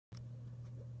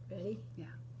Ready? Yeah.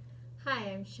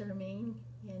 Hi, I'm Charmaine,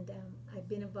 and I've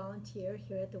been a volunteer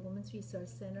here at the Women's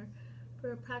Resource Center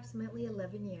for approximately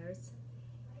 11 years.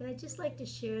 And I'd just like to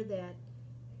share that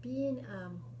being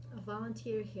a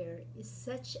volunteer here is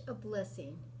such a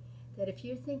blessing that if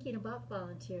you're thinking about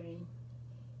volunteering,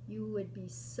 you would be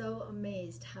so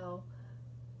amazed how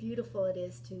beautiful it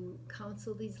is to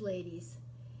counsel these ladies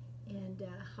and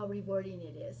how rewarding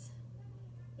it is.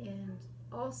 And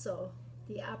also,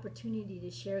 the opportunity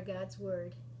to share God's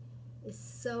Word is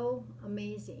so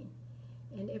amazing.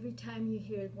 And every time you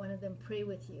hear one of them pray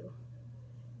with you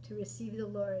to receive the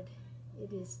Lord,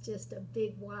 it is just a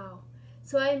big wow.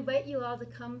 So I invite you all to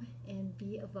come and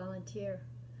be a volunteer.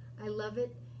 I love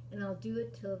it, and I'll do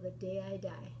it till the day I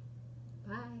die.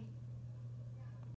 Bye.